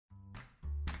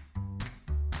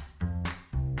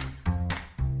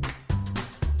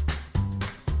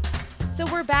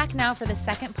So we're back now for the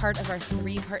second part of our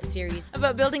 3-part series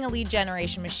about building a lead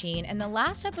generation machine. And the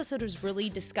last episode was really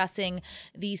discussing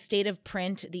the state of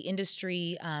print, the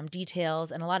industry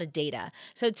details, and a lot of data.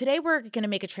 So today we're going to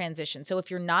make a transition. So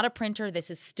if you're not a printer, this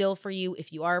is still for you.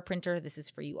 If you are a printer, this is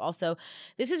for you also.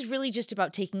 This is really just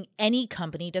about taking any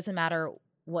company, doesn't matter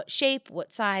what shape,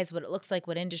 what size, what it looks like,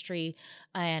 what industry,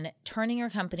 and turning your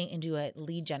company into a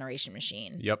lead generation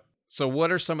machine. Yep. So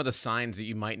what are some of the signs that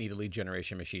you might need a lead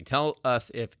generation machine? Tell us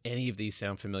if any of these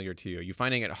sound familiar to you. Are you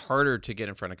finding it harder to get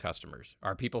in front of customers?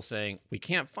 Are people saying, we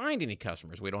can't find any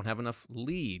customers. We don't have enough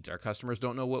leads. Our customers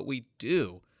don't know what we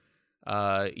do.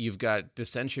 You've got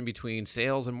dissension between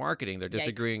sales and marketing. They're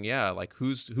disagreeing. Yikes. Yeah, like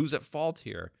who's at fault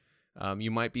here? You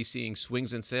might be seeing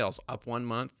swings in sales, up one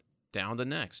month, down the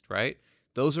next, right?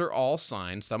 Those are all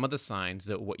signs, some of the signs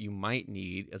that what you might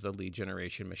need is a lead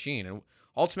generation machine. And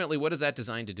ultimately, what is that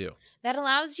designed to do? That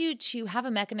allows you to have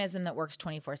a mechanism that works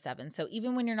 24/7. So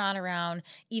even when you're not around,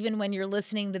 even when you're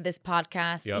listening to this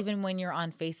podcast, Yep. even when you're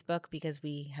on Facebook, because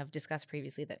we have discussed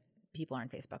previously that people are on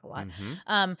Facebook a lot,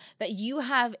 that you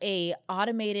have a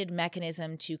automated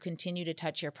mechanism to continue to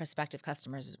touch your prospective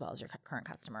customers as well as your current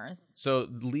customers. So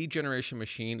the lead generation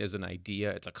machine is an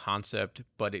idea, it's a concept,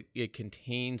 but it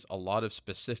contains a lot of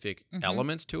specific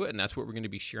elements to it, and that's what we're going to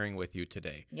be sharing with you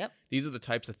today. Yep. These are the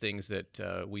types of things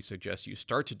that we suggest you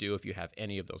start to do if you have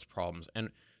any of those problems.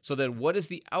 And so then what is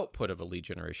the output of a lead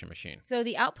generation machine? So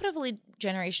the output of a lead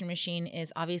generation machine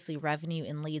is obviously revenue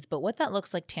in leads, but what that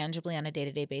looks like tangibly on a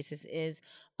day-to-day basis is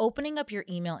opening up your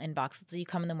email inbox. So you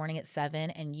come in the morning at 7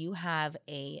 and you have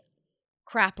a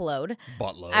crap load.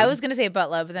 Buttload. I was going to say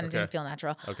buttload, but then it didn't feel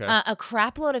natural. Okay. A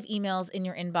crap load of emails in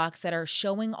your inbox that are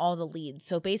showing all the leads.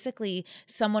 So basically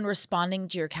someone responding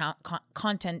to your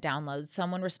content downloads,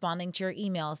 someone responding to your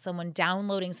email, someone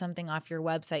downloading something off your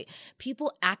website,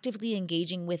 people actively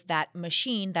engaging with that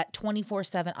machine, that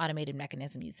 24/7 automated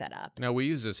mechanism you set up. Now, we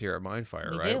use this here at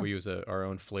Mindfire, We right? do. We use our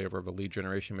own flavor of a lead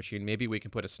generation machine. Maybe we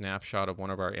can put a snapshot of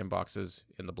one of our inboxes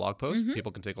in the blog post.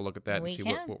 People can take a look at that and see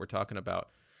what we're talking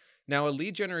about. Now, a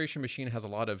lead generation machine has a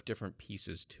lot of different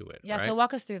pieces to it. Yeah, right? so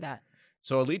walk us through that.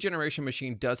 So a lead generation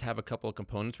machine does have a couple of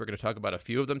components. We're going to talk about a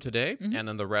few of them today, and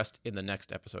then the rest in the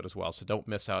next episode as well. So don't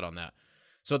miss out on that.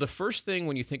 So the first thing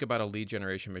when you think about a lead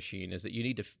generation machine is that you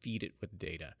need to feed it with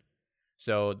data.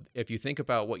 So if you think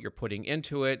about what you're putting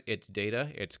into it, it's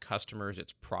data, it's customers,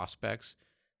 it's prospects.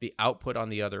 The output on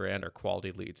the other end are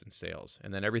quality leads and sales.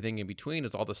 And then everything in between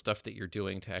is all the stuff that you're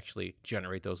doing to actually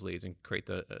generate those leads and create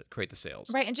the sales.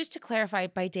 Right. And just to clarify,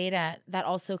 by data, that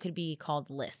also could be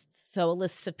called lists. So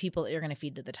lists of people that you're going to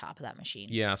feed to the top of that machine.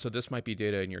 Yeah. So this might be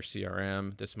data in your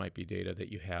CRM. This might be data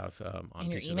that you have on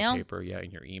in pieces your email? of paper. Yeah,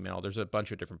 in your email. There's a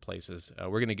bunch of different places.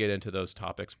 We're going to get into those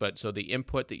topics. But so the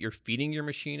input that you're feeding your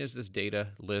machine is this data,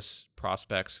 lists,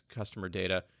 prospects, customer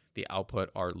data. The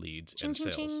output are leads and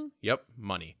sales. Ching. Yep.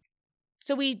 Money.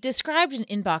 So we described an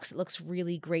inbox that looks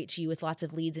really great to you with lots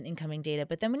of leads and incoming data.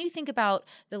 But then when you think about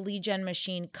the lead gen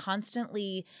machine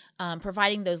constantly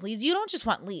providing those leads, you don't just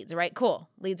want leads, right? Cool.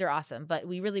 Leads are awesome, but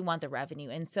we really want the revenue.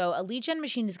 And so a lead gen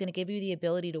machine is going to give you the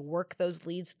ability to work those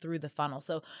leads through the funnel.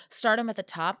 So start them at the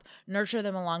top, nurture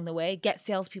them along the way, get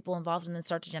salespeople involved, and then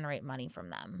start to generate money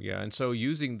from them. Yeah. And so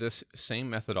using this same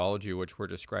methodology, which we're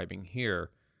describing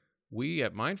here, we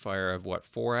at Mindfire have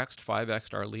 4x'd,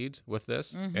 5x'd our leads with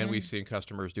this, and we've seen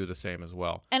customers do the same as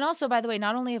well. And also, by the way,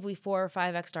 not only have we 4 or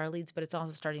 5x'd our leads, but it's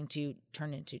also starting to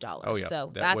turn into dollars. Oh, yeah.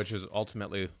 So that's which is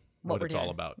ultimately what it's all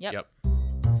about. Yep.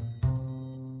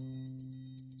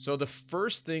 So the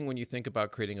first thing when you think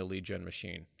about creating a lead gen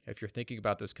machine, if you're thinking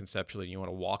about this conceptually and you want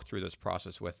to walk through this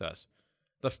process with us,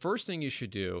 the first thing you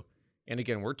should do, and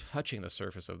again, we're touching the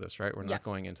surface of this, right? We're not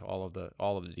going into all of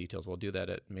the details. We'll do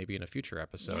that maybe in a future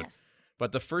episode. Yes.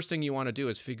 But the first thing you want to do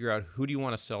is figure out who do you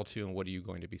want to sell to and what are you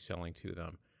going to be selling to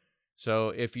them. So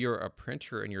if you're a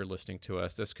printer and you're listening to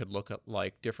us, this could look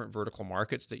like different vertical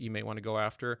markets that you may want to go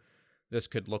after. This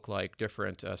could look like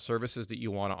different services that you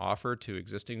want to offer to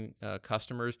existing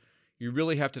customers. You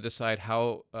really have to decide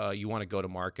how you want to go to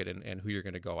market and who you're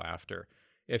going to go after.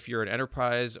 If you're an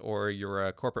enterprise or you're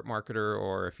a corporate marketer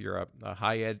or if you're a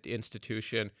high-ed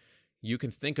institution, you can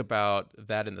think about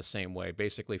that in the same way,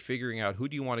 basically figuring out who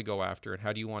do you want to go after and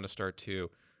how do you want to start to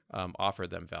offer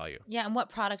them value. Yeah, and what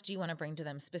product do you want to bring to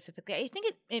them specifically? I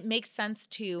think it makes sense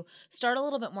to start a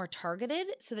little bit more targeted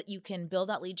so that you can build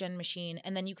that lead gen machine,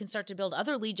 and then you can start to build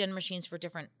other lead gen machines for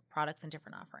different products and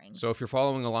different offerings. So if you're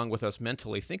following along with us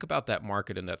mentally, think about that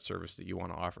market and that service that you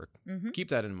want to offer. Keep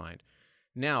that in mind.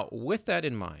 Now, with that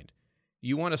in mind,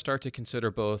 you want to start to consider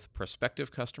both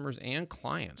prospective customers and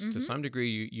clients. To some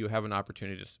degree, you have an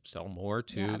opportunity to sell more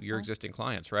to your existing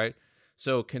clients, right?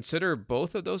 So consider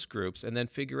both of those groups and then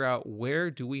figure out,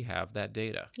 where do we have that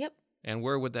data? Yep. And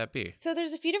where would that be? So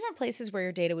there's a few different places where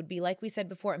your data would be. Like we said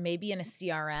before, it may be in a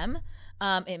CRM.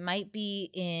 It might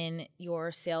be in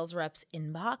your sales rep's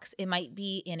inbox. It might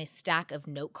be in a stack of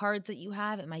note cards that you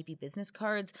have. It might be business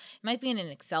cards. It might be in an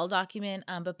Excel document.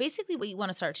 But basically what you want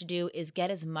to start to do is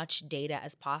get as much data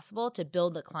as possible to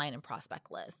build the client and prospect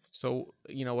list. So,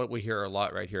 what we hear a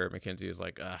lot right here at McKinsey is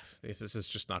like, this is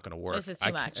just not going to work. This is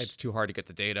too much. It's too hard to get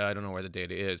the data. I don't know where the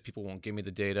data is. People won't give me the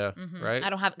data, right?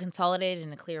 I don't have it consolidated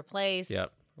in a clear place. Yeah.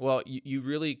 Well, you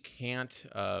really can't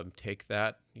take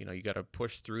that. You got to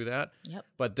push through that. Yep.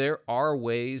 But there are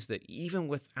ways that even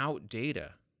without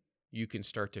data, you can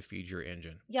start to feed your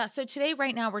engine. Yeah. So today,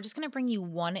 right now, we're just going to bring you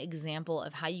one example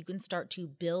of how you can start to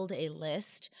build a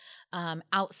list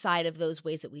outside of those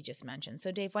ways that we just mentioned.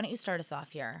 So Dave, why don't you start us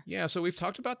off here? Yeah. So we've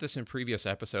talked about this in previous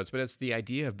episodes, but it's the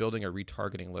idea of building a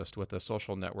retargeting list with a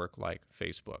social network like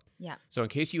Facebook. Yeah. So in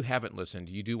case you haven't listened,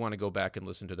 you do want to go back and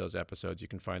listen to those episodes. You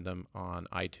can find them on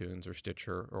iTunes or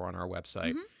Stitcher or on our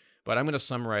website. But I'm going to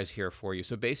summarize here for you.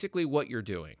 So basically what you're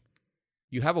doing,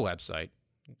 you have a website.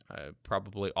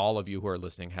 Probably all of you who are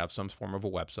listening have some form of a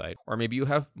website, or maybe you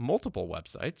have multiple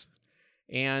websites.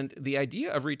 And the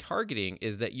idea of retargeting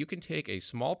is that you can take a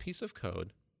small piece of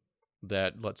code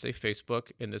that, let's say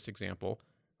Facebook in this example,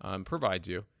 provides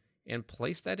you, and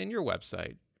place that in your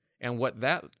website. And what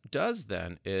that does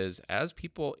then is, as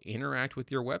people interact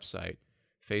with your website,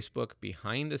 Facebook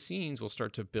behind the scenes will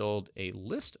start to build a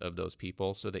list of those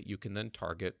people so that you can then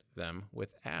target them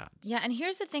with ads. Yeah, and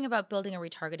here's the thing about building a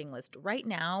retargeting list. Right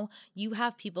now, you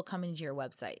have people coming to your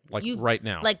website. Right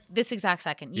now. Like this exact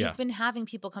second. You've been having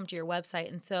people come to your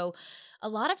website. And so a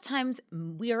lot of times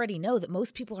we already know that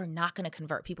most people are not going to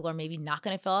convert. People are maybe not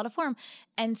going to fill out a form.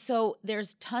 And so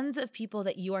there's tons of people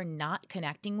that you are not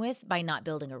connecting with by not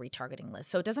building a retargeting list.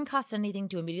 So it doesn't cost anything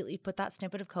to immediately put that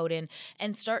snippet of code in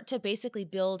and start to basically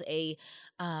build a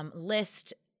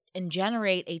list and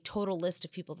generate a total list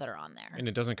of people that are on there. And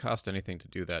it doesn't cost anything to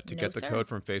do that. To get the code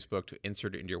from Facebook, to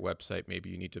insert it into your website, maybe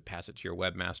you need to pass it to your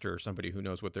webmaster or somebody who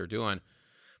knows what they're doing.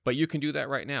 But you can do that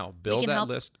right now. Build that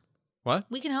list. What?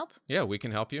 We can help. Yeah, we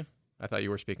can help you. I thought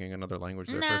you were speaking another language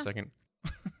there for a second.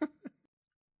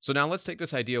 So now let's take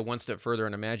this idea one step further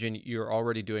and imagine you're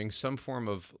already doing some form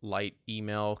of light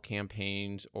email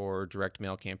campaigns or direct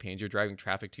mail campaigns. You're driving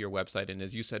traffic to your website. And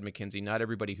as you said, McKinsey, not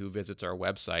everybody who visits our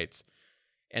websites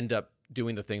end up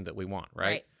doing the thing that we want,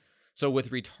 right? So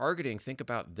with retargeting, think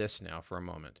about this now for a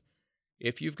moment.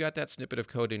 If you've got that snippet of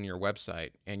code in your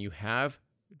website and you have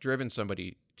driven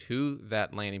somebody to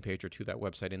that landing page or to that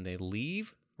website and they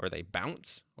leave or they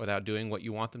bounce without doing what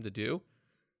you want them to do,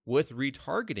 with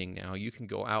retargeting now, you can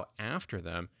go out after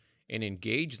them and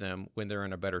engage them when they're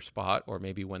in a better spot or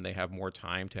maybe when they have more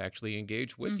time to actually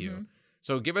engage with you.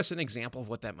 So give us an example of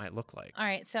what that might look like. All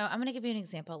right. So I'm going to give you an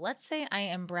example. Let's say I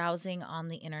am browsing on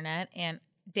the internet and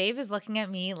Dave is looking at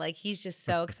me like he's just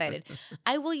so excited.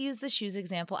 I will use the shoes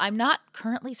example. I'm not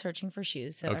currently searching for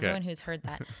shoes. So everyone who's heard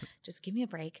that, just give me a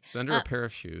break. Send her a pair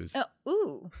of shoes.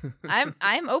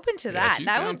 I'm open to that. She's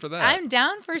down for that. I'm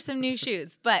down for some new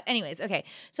shoes. But anyways, okay.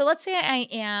 So let's say I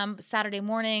am Saturday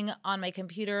morning on my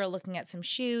computer looking at some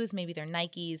shoes. Maybe they're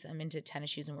Nikes. I'm into tennis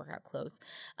shoes and workout clothes.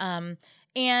 And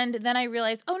then I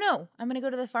realize, oh no, I'm going to go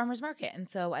to the farmer's market. And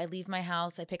so I leave my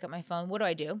house. I pick up my phone. What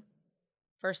do?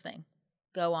 First thing.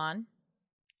 Go on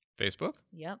Facebook?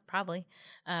 Yep, probably.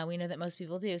 We know that most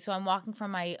people do. So I'm walking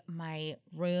from my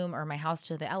room or my house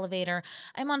to the elevator.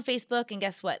 I'm on Facebook, and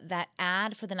guess what? That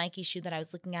ad for the Nike shoe that I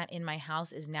was looking at in my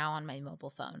house is now on my mobile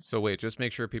phone. So wait, just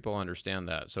make sure people understand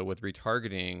that. So with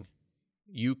retargeting,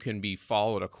 you can be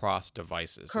followed across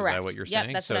devices. Correct. Is that what you're saying?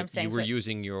 Yep, that's what I'm saying. You were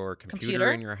using your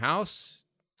computer in your house.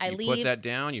 You put that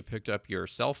down, you picked up your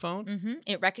cell phone.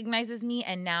 It recognizes me,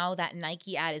 and now that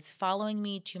Nike ad is following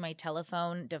me to my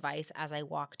telephone device as I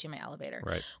walk to my elevator.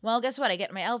 Right. Well, guess what? I get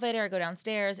in my elevator, I go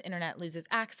downstairs, internet loses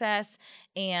access,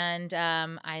 and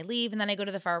I leave, and then I go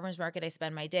to the farmer's market. I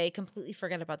spend my day, completely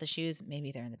forget about the shoes.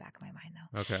 Maybe they're in the back of my mind,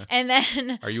 though. Okay. And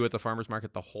then... Are you at the farmer's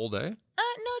market the whole day?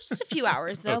 No, just a few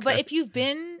hours, though. Okay. But if you've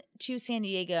been to San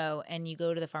Diego and you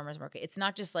go to the farmer's market, it's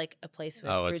not just like a place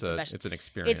with fruits and vegetables. It's an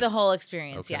experience. It's a whole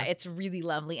experience. Okay. Yeah, it's really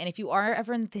lovely. And if you are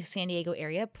ever in the San Diego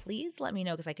area, please let me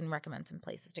know because I can recommend some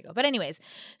places to go. But anyways,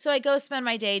 so I go spend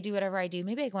my day, do whatever I do.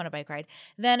 Maybe I go on a bike ride.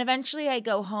 Then eventually I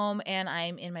go home and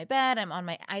I'm in my bed. I'm on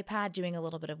my iPad doing a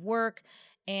little bit of work,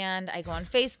 and I go on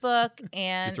Facebook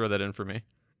and... Did you throw that in for me?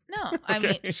 No, I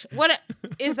mean, what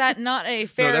is that? Not a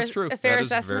fair, that's true. A fair That is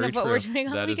assessment very of what true. we're doing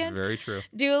on the weekend. That is very true.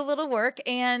 Do a little work,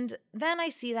 and then I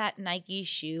see that Nike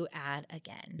shoe ad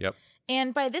again. Yep.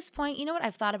 And by this point, you know what?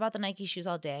 I've thought about the Nike shoes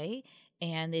all day,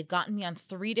 and they've gotten me on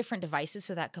 3 different devices.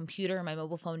 So that computer, my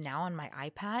mobile phone, now on my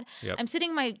iPad. Yep. I'm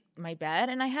sitting in my bed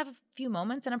and I have a few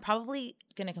moments and I'm probably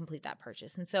going to complete that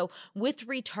purchase. And so with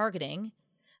retargeting,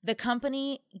 the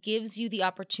company gives you the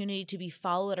opportunity to be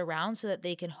followed around so that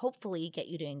they can hopefully get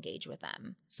you to engage with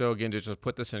them. So again, to just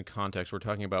put this in context, we're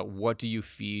talking about what do you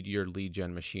feed your lead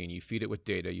gen machine? You feed it with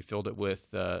data. You filled it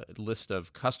with a list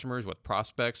of customers, with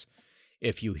prospects.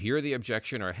 If you hear the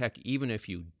objection, or heck, even if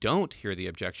you don't hear the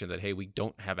objection that, hey, we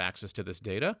don't have access to this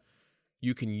data,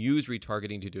 you can use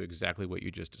retargeting to do exactly what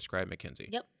you just described, Mackenzie.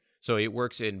 Yep. So it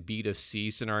works in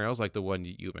B2C scenarios like the one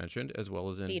you mentioned, as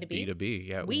well as in B2B. B2B.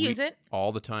 Yeah, We use it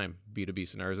all the time, B2B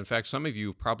scenarios. In fact, some of you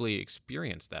have probably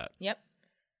experienced that. Yep.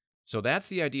 So that's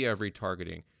the idea of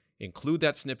retargeting. Include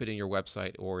that snippet in your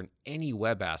website or in any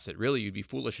web asset. Really, you'd be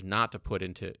foolish not to put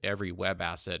into every web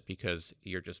asset because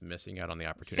you're just missing out on the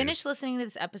opportunity. Finish listening to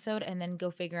this episode and then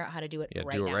go figure out how to do it right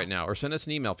now. Do it right now. Or send us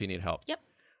an email if you need help. Yep.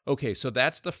 Okay, so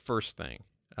that's the first thing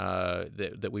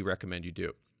that we recommend you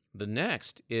do. The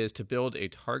next is to build a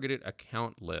targeted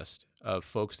account list of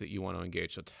folks that you want to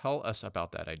engage. So tell us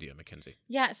about that idea, Mackenzie.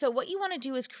 Yeah. So what you want to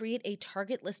do is create a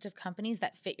target list of companies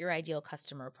that fit your ideal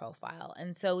customer profile.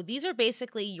 And so these are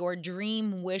basically your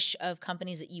dream wish of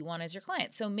companies that you want as your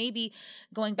clients. So maybe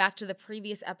going back to the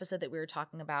previous episode that we were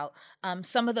talking about,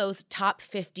 some of those top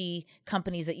 50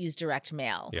 companies that use direct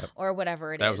mail or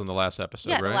whatever it is. That was in the last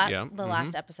episode, right? The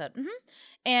last episode. Mm-hmm.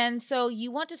 And so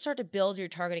you want to start to build your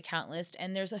target account list,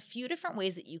 and there's a few different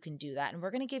ways that you can do that. And we're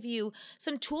going to give you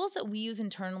some tools that we use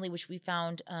internally, which we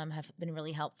found have been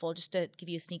really helpful. Just to give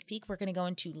you a sneak peek, we're going to go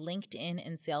into LinkedIn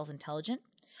and Sales Intelligent.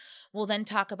 We'll then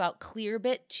talk about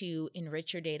Clearbit to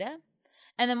enrich your data.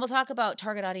 And then we'll talk about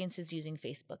target audiences using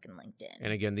Facebook and LinkedIn.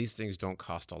 And again, these things don't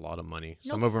cost a lot of money.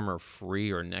 Nope. Some of them are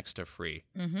free or next to free.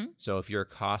 Mm-hmm. So if you're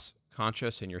cost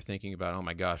conscious and you're thinking about, oh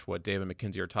my gosh, what Dave and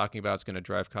Mackenzie are talking about is going to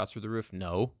drive costs through the roof.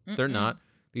 No, they're not.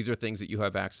 These are things that you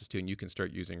have access to and you can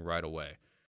start using right away.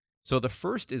 So the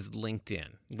first is LinkedIn.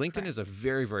 LinkedIn is a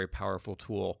very, very powerful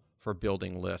tool for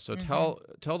building lists. So tell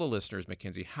the listeners,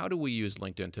 Mackenzie, how do we use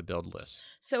LinkedIn to build lists?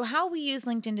 So how we use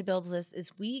LinkedIn to build lists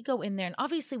is we go in there, and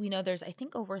obviously we know there's, I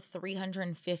think, over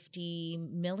 350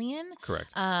 million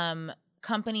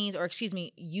companies, or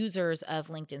users of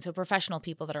LinkedIn. So professional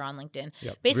people that are on LinkedIn.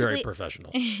 Yep, basically, very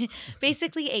professional.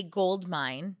 Basically a gold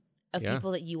mine of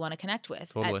people that you want to connect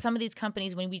with. Totally. At some of these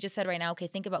companies, when we just said right now, okay,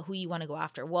 think about who you want to go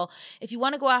after. Well, if you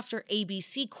want to go after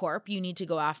ABC Corp, you need to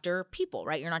go after people,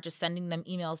 right? You're not just sending them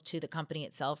emails to the company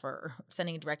itself or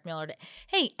sending a direct mail or to,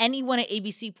 hey, anyone at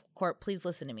ABC Corp, please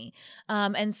listen to me.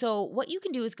 And so what you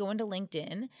can do is go into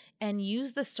LinkedIn and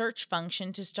use the search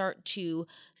function to start to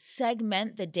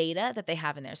segment the data that they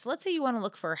have in there. So let's say you want to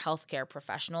look for healthcare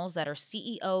professionals that are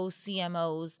CEOs,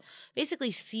 CMOs,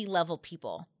 basically C-level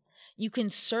people. You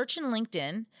can search in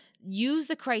LinkedIn, use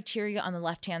the criteria on the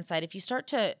left-hand side. If you start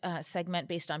to segment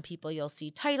based on people, you'll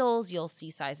see titles, you'll see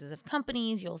sizes of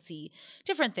companies, you'll see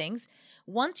different things.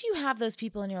 Once you have those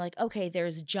people and you're like, okay,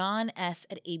 there's John S.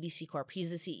 at ABC Corp.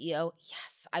 He's the CEO.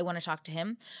 Yes, I want to talk to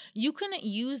him. You can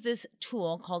use this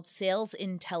tool called Sales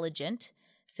Intelligent.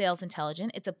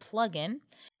 It's a plugin.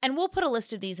 And we'll put a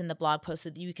list of these in the blog post so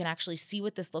that you can actually see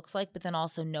what this looks like, but then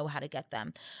also know how to get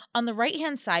them. On the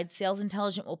right-hand side, Sales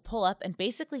Intelligent will pull up, and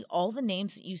basically all the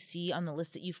names that you see on the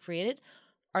list that you've created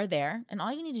are there. And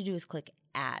all you need to do is click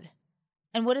Add.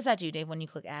 And what does that do, Dave, when you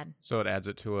click Add? So it adds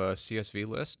it to a CSV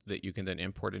list that you can then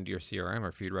import into your CRM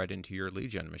or feed right into your lead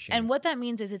gen machine. And what that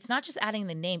means is it's not just adding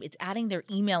the name, it's adding their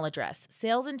email address.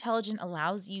 Sales Intelligent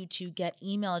allows you to get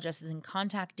email addresses and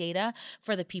contact data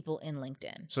for the people in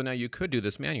LinkedIn. So now you could do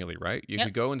this manually, right? You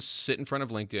could go and sit in front of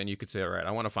LinkedIn. You could say, all right,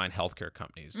 I want to find healthcare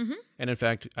companies. And in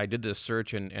fact, I did this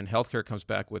search and healthcare comes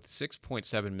back with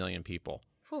 6.7 million people.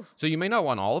 So you may not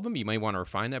want all of them. You may want to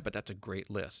refine that, but that's a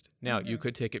great list. Now, you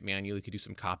could take it manually. You could do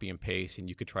some copy and paste, and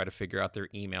you could try to figure out their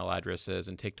email addresses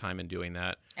and take time in doing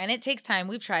that. And it takes time.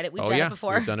 We've tried it. We've done it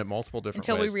before. We've done it multiple different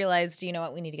ways. Until we realized, you know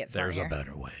what, we need to get smarter. There's a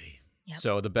better way. Yep.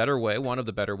 So the better way, one of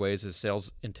the better ways is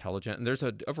Sales Intelligent. And there's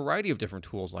a variety of different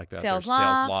tools like that. Sales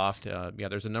Loft.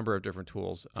 There's a number of different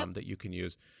tools that you can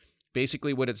use.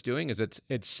 Basically, what it's doing is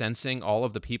it's sensing all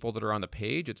of the people that are on the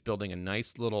page. It's building a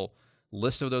nice little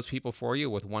list of those people for you.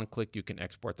 With one click, you can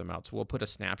export them out. So we'll put a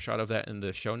snapshot of that in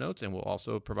the show notes, and we'll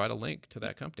also provide a link to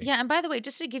that company. Yeah, and by the way,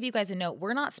 just to give you guys a note,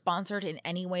 we're not sponsored in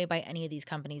any way by any of these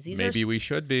companies. Maybe we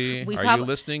should be. Are you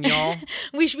listening, y'all?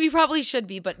 we probably should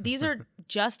be, but these are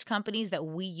just companies that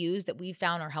we use that we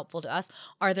found are helpful to us.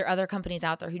 Are there other companies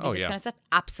out there who do this kind of stuff?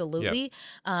 Absolutely.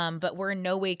 Yep. But we're in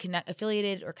no way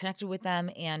affiliated or connected with them,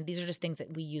 and these are just things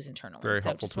that we use internally. Very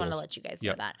so helpful just wanted to let you guys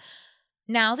know that.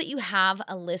 Now that you have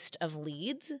a list of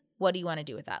leads, what do you want to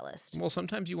do with that list? Well,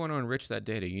 sometimes you want to enrich that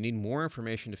data. You need more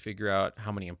information to figure out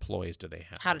how many employees do they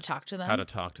have. How to talk to them? How to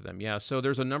talk to them. Yeah. So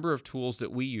there's a number of tools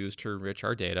that we use to enrich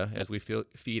our data as we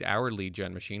feed our lead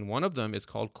gen machine. One of them is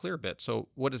called Clearbit. So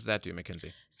what does that do,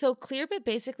 Mackenzie? So Clearbit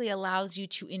basically allows you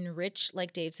to enrich,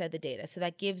 like Dave said, the data. So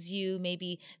that gives you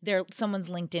maybe someone's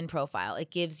LinkedIn profile.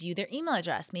 It gives you their email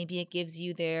address. Maybe it gives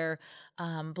you their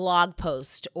blog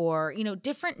post, or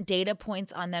different data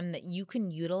points on them that you can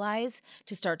utilize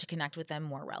to start to connect with them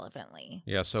more relevantly.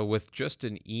 Yeah, so with just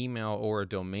an email or a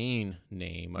domain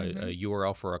name, a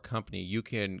URL for a company, you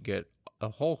can get a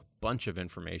whole bunch of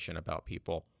information about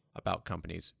people, about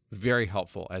companies. Very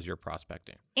helpful as you're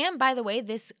prospecting. And by the way,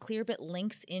 this Clearbit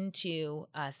links into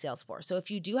Salesforce. So if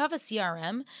you do have a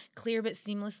CRM, Clearbit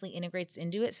seamlessly integrates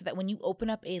into it so that when you open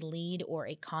up a lead or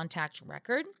a contact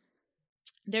record,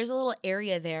 there's a little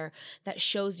area there that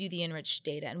shows you the enriched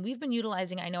data. And we've been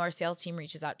utilizing, I know our sales team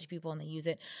reaches out to people and they use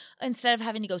it. Instead of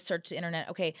having to go search the internet,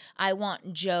 okay, I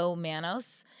want Joe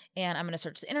Manos, and I'm going to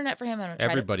search the internet for him.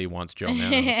 Everybody wants Joe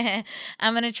Manos.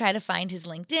 I'm going to try to find his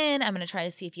LinkedIn. I'm going to try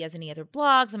to see if he has any other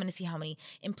blogs. I'm going to see how many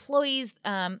employees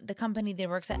the company that he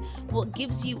works at. Well, it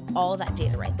gives you all that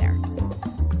data right there.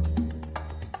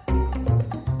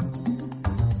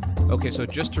 Okay, so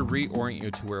just to reorient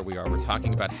you to where we are, we're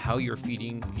talking about how you're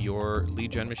feeding your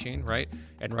lead gen machine, right?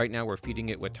 And right now we're feeding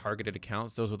it with targeted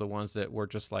accounts. Those are the ones that we're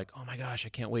just like, oh my gosh, I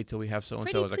can't wait till we have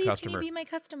so-and-so as a customer. Can you be my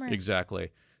customer?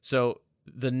 Exactly. So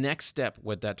the next step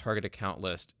with that target account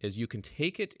list is you can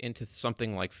take it into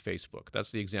something like Facebook.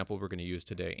 That's the example we're going to use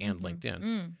today, and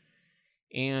LinkedIn.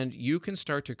 And you can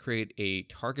start to create a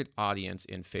target audience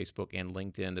in Facebook and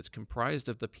LinkedIn that's comprised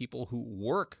of the people who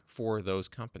work for those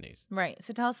companies. Right.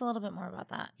 So tell us a little bit more about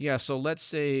that. Yeah. So let's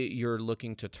say you're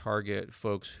looking to target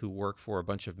folks who work for a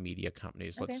bunch of media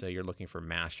companies. Let's say you're looking for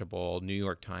Mashable, New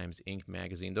York Times, Inc.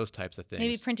 magazine, those types of things.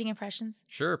 Maybe printing impressions.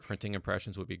 Sure. Printing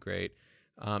impressions would be great.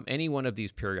 Any one of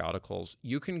these periodicals,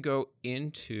 you can go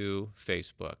into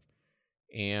Facebook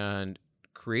and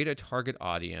create a target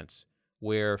audience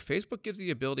where Facebook gives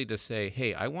the ability to say,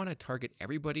 hey, I want to target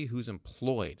everybody who's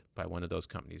employed by one of those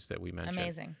companies that we mentioned.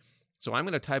 Amazing. So I'm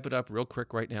going to type it up real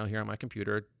quick right now here on my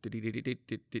computer,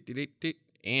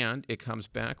 and it comes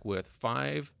back with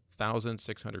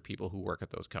 5,600 people who work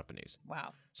at those companies.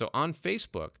 Wow. So on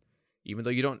Facebook, even though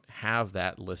you don't have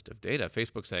that list of data,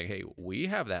 Facebook's saying, hey, we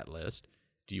have that list.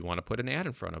 Do you want to put an ad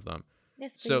in front of them?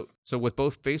 Yes, please. So with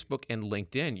both Facebook and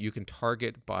LinkedIn, you can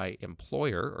target by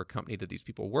employer or company that these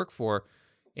people work for,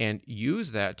 and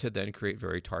use that to then create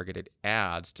very targeted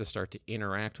ads to start to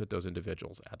interact with those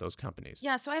individuals at those companies.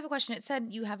 Yeah, so I have a question. It said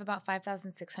you have about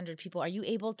 5,600 people. Are you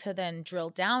able to then drill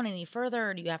down any further,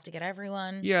 or do you have to get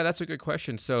everyone? Yeah, that's a good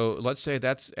question. So let's say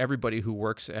that's everybody who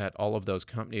works at all of those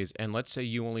companies, and let's say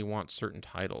you only want certain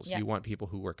titles. Yep. You want people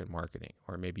who work in marketing,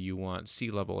 or maybe you want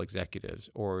C-level executives,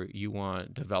 or you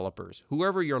want developers.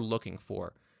 Whoever you're looking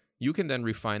for, you can then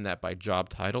refine that by job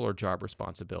title or job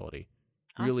responsibility.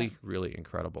 Really, Awesome. really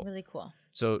incredible. Really cool.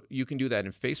 So you can do that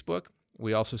in Facebook.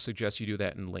 We also suggest you do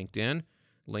that in LinkedIn.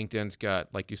 LinkedIn's got,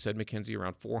 like you said, Mackenzie,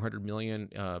 around 400 million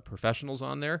professionals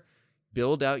on there.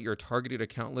 Build out your targeted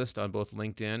account list on both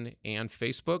LinkedIn and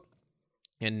Facebook.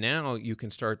 And now you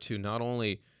can start to not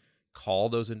only call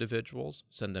those individuals,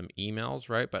 send them emails,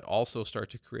 right, but also start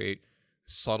to create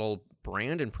subtle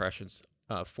brand impressions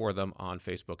for them on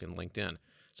Facebook and LinkedIn.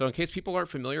 So in case people aren't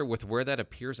familiar with where that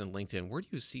appears in LinkedIn, where do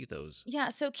you see those? Yeah,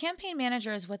 so Campaign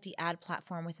Manager is what the ad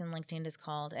platform within LinkedIn is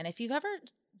called. And if you've ever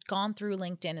gone through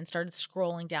LinkedIn and started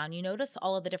scrolling down, you notice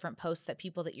all of the different posts that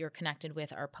people that you're connected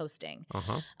with are posting.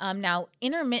 Now,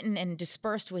 intermittent and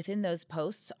dispersed within those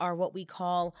posts are what we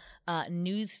call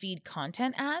newsfeed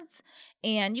content ads.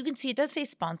 And you can see it does say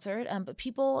sponsored, but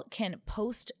people can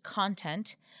post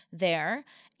content there.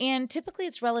 And typically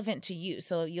it's relevant to you.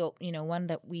 So one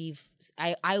that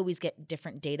I always get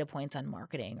different data points on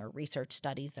marketing or research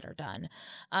studies that are done.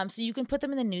 So you can put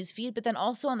them in the news feed, but then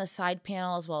also on the side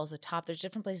panel as well as the top, there's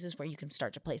different places where you can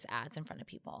start to place ads in front of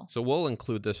people. So we'll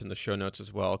include this in the show notes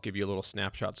as well. I'll give you a little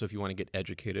snapshot. So if you want to get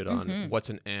educated on what's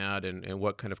an ad and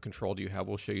what kind of control do you have,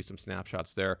 we'll show you some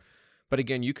snapshots there. But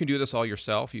again, you can do this all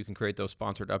yourself. You can create those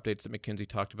sponsored updates that Mackenzie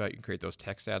talked about. You can create those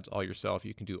text ads all yourself.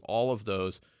 You can do all of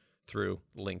those through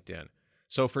LinkedIn.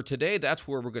 So for today, that's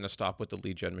where we're going to stop with the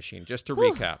lead gen machine. Just to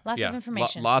recap. Lots of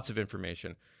information. Lots of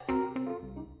information.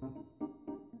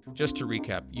 Just to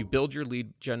recap, you build your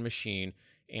lead gen machine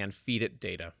and feed it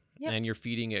data. Yep. And you're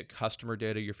feeding it customer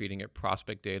data, you're feeding it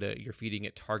prospect data, you're feeding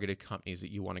it targeted companies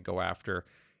that you want to go after.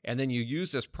 And then you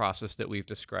use this process that we've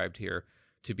described here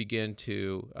to begin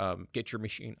to get your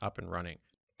machine up and running.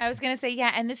 I was going to say,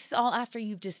 yeah, and this is all after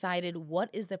you've decided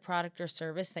what is the product or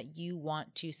service that you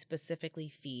want to specifically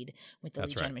feed with the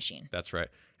lead gen machine. That's right.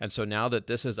 And so now that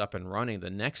this is up and running, the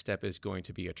next step is going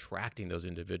to be attracting those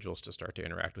individuals to start to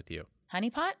interact with you.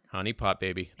 Honeypot? Honeypot,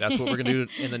 baby. That's what we're going to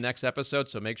do in the next episode.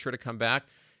 So make sure to come back.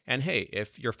 And hey,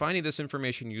 if you're finding this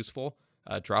information useful,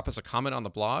 drop us a comment on the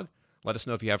blog. Let us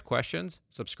know if you have questions.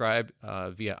 Subscribe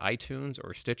via iTunes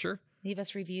or Stitcher. Leave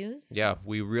us reviews. Yeah,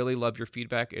 we really love your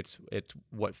feedback. It's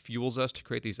what fuels us to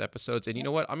create these episodes. And you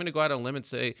know what? I'm going to go out on a limb and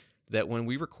say that when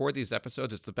we record these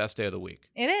episodes, it's the best day of the week.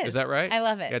 It is. Is that right? I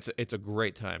love it. It's a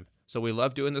great time. So we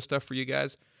love doing this stuff for you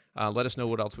guys. Let us know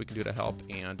what else we can do to help,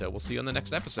 and we'll see you on the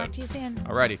next episode. Talk to you soon.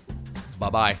 Alrighty.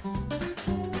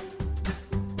 Bye-bye.